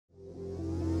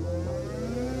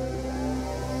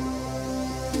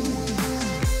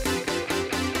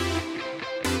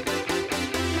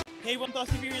Hey, one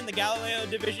Tossif here in the Galileo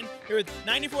division, here with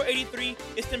 9483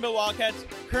 Istanbul Wildcats,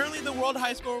 currently the world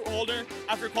high score holder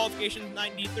after qualification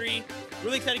 93.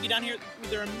 Really excited to get down here with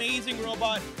their amazing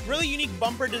robot, really unique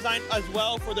bumper design as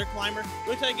well for their climber.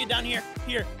 Really excited to get down here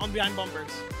on Behind Bumpers.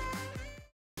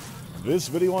 This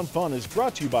video on fun is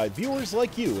brought to you by viewers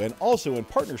like you and also in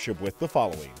partnership with the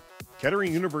following.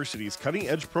 Kettering University's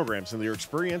cutting-edge programs and their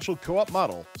experiential co-op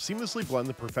model seamlessly blend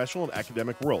the professional and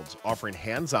academic worlds, offering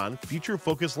hands-on,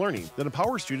 future-focused learning that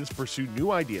empowers students to pursue new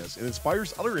ideas and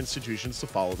inspires other institutions to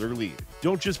follow their lead.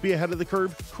 Don't just be ahead of the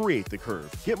curve, create the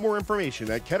curve. Get more information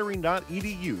at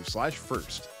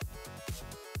kettering.edu/first.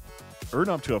 Earn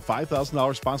up to a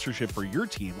 $5,000 sponsorship for your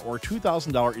team or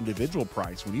 $2,000 individual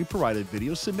prize when you provide a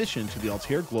video submission to the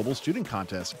Altair Global Student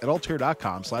Contest at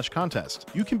altair.com/contest.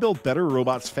 You can build better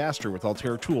robots faster with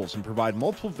Altair tools and provide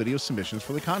multiple video submissions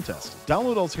for the contest.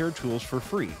 Download Altair tools for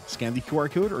free. Scan the QR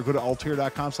code or go to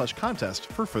altair.com/contest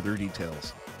for further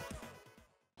details.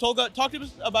 Tolga, talk to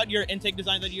us about your intake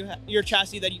design that you have, your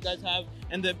chassis that you guys have,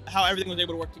 and how everything was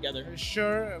able to work together.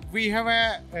 Sure, we have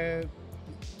a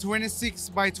 26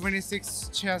 by 26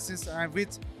 chassis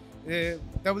with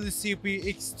WCP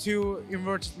X2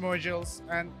 inverted modules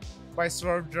and by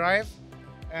swerve drive,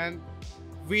 and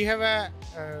we have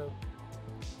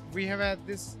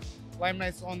this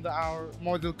limelights on our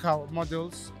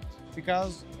modules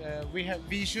because we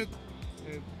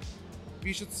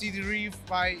should see the reef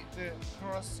by the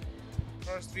cross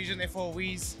region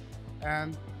FOVs,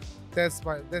 and that's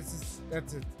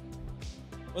it.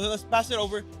 Well, let's pass it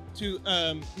over to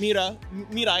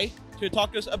Mirai to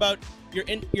talk to us about your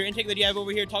intake that you have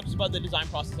over here. Talk to us about the design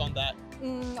process on that.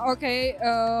 Okay,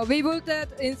 we built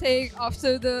that intake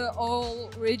after the all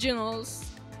regionals.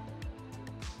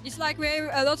 It's like we have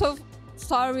a lot of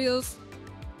star wheels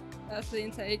as the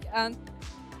intake, and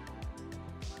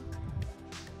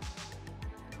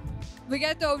we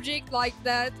get the object like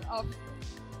that,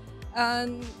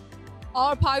 and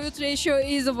our pivot ratio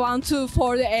is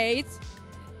 1:48.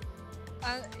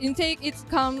 And intake, it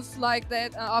comes like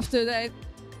that, and after that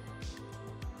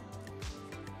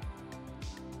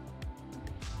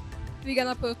we're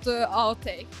gonna put the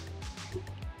outtake.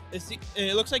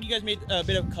 It looks like you guys made a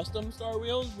bit of custom star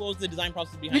wheels. What was the design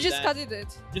process behind that? We just cut it.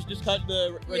 Just cut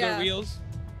the regular wheels?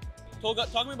 Tolga,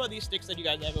 talk to me about these sticks that you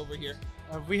guys have over here.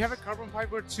 We have a carbon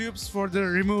fiber tubes for the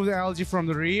remove the algae from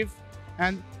the reef,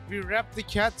 and we wrap the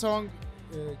cat tongue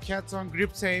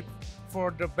grip tape for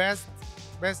the best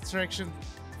traction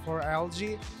for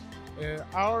algae.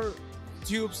 Our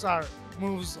tubes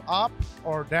moves up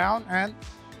or down and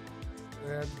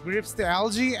grips the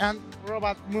algae, and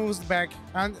robot moves back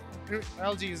and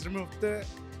algae is removed the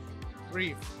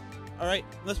reef. All right,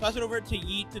 let's pass it over to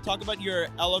Yeet to talk about your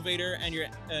elevator and your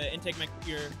intake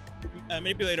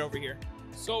manipulator over here.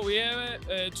 So we have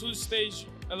a two-stage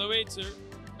elevator.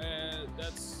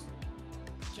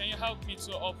 Can you help me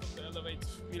to open the elevator?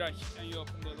 Mirai, can you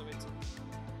open the elevator?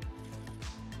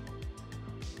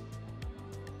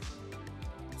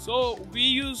 So we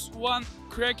use one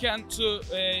Kraken to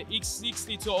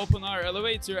X60 to open our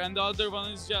elevator, and the other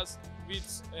one is just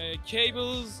with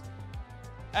cables.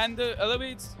 And the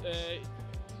elevator,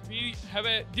 we have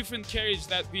a different carriage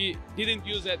that we didn't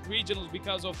use at regionals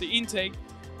because of the intake.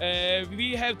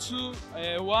 We have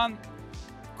one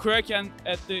Kraken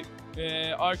at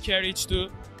our carriage too.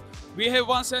 We have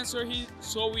one sensor here,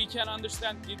 so we can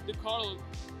understand if the coral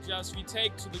we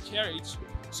take to the carriage,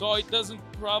 so it doesn't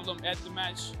problem at the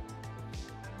match.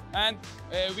 And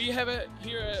we have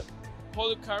here a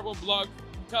polycarbon block,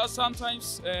 because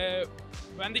sometimes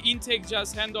when the intake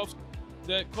just hand off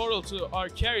the coral to our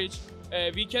carriage,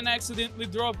 we can accidentally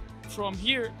drop from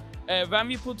here. When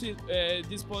we put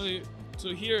this poly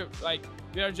to here, like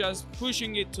we are just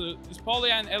pushing it to this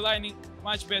poly and aligning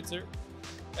much better.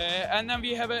 And then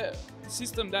we have a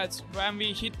system that when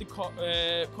we hit the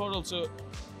coral to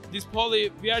this poly,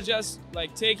 we are just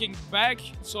like taking back,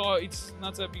 so it's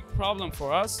not a big problem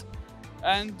for us.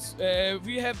 And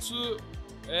we have two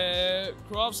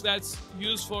crops that's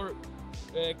used for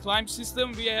climb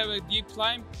system. We have a deep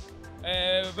climb.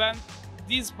 When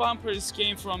these bumpers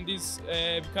came from this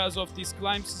because of this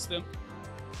climb system,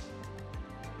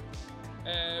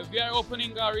 we are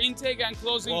opening our intake and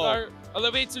closing our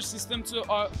elevator system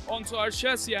onto our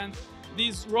chassis, and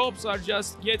these ropes are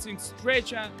just getting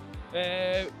stretched, and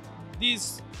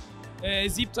these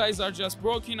zip ties are just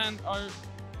broken, and our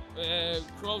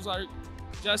crows are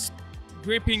just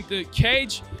gripping the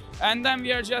cage, and then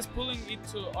we are just pulling it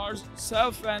to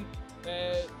ourselves, and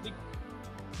the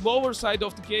lower side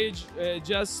of the cage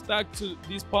just stuck to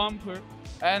this bumper,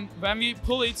 and when we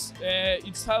pull it,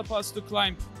 it helps us to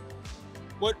climb.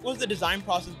 what was the design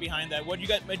process behind that? What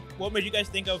made you guys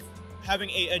think of having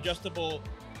a adjustable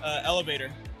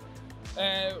elevator?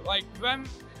 Like when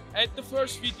at the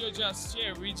first video just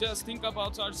here, we just think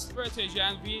about our strategy,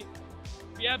 and we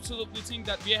absolutely think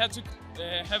that we had to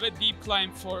have a deep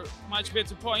climb for much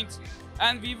better point,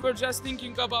 and we were just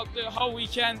thinking about how we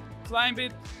can climb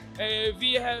it.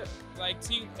 We have like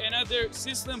think another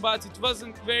system, but it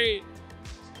wasn't very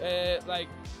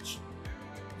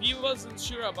we wasn't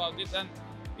sure about it, and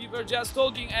we were just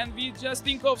talking, and we just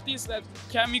think of this, that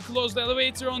can we close the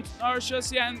elevator on our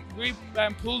chassis and grip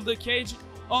and pull the cage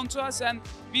onto us, and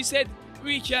we said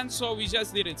we can, so we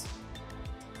just did it.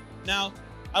 Now,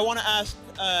 I want to ask,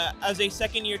 as a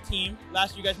second-year team,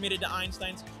 last year you guys made it to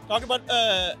Einstein's. Talk about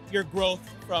your growth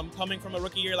from coming from a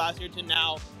rookie year last year to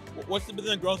now. What's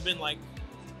the growth been like?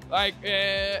 Like,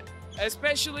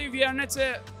 especially we are not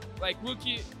a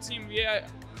rookie team. We are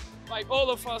all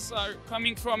of us are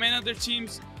coming from another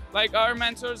teams. Like our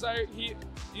mentors are here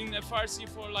in FRC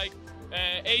for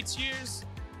 8 years.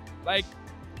 Like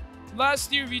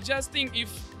last year, we just think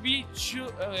if we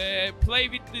should play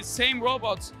with the same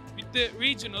robots with the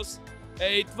regionals,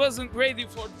 it wasn't ready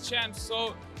for the champs.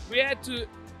 So we had to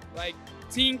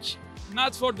think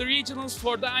not for the regionals,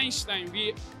 for the Einstein.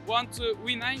 We want to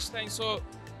win Einstein, so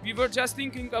we were just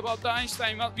thinking about the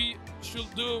Einstein, what we should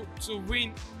do to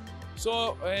win.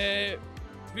 So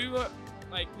we were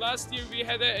last year we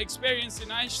had an experience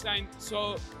in Einstein,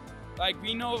 so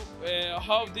we know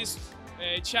how this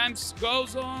champs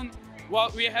goes on,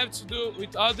 what we have to do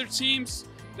with other teams.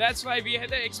 That's why we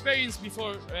had an experience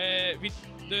before with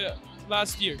the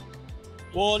last year.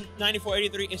 Well,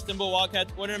 9483 Istanbul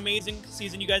Wildcats, what an amazing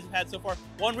season you guys have had so far.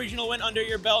 One regional win under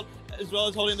your belt, as well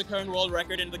as holding the current world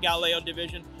record in the Galileo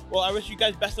division. Well, I wish you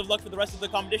guys best of luck for the rest of the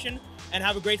competition, and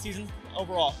have a great season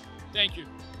overall. Thank you.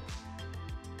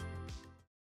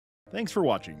 Thanks for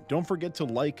watching. Don't forget to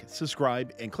like,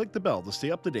 subscribe, and click the bell to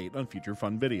stay up to date on future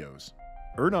fun videos.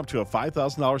 Earn up to a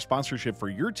 $5,000 sponsorship for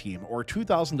your team or a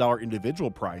 $2,000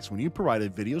 individual prize when you provide a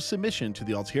video submission to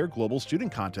the Altair Global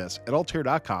Student Contest at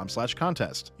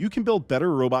altair.com/contest. You can build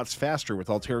better robots faster with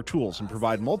Altair tools and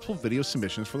provide multiple video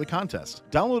submissions for the contest.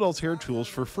 Download Altair tools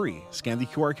for free. Scan the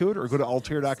QR code or go to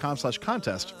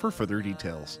altair.com/contest for further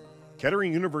details.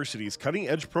 Kettering University's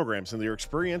cutting-edge programs and their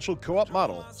experiential co-op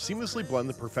model seamlessly blend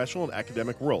the professional and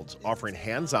academic worlds, offering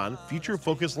hands-on,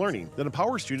 future-focused learning that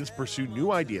empowers students to pursue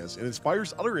new ideas and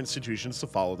inspires other institutions to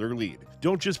follow their lead.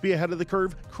 Don't just be ahead of the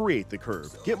curve, create the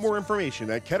curve. Get more information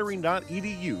at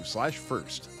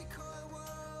kettering.edu/first.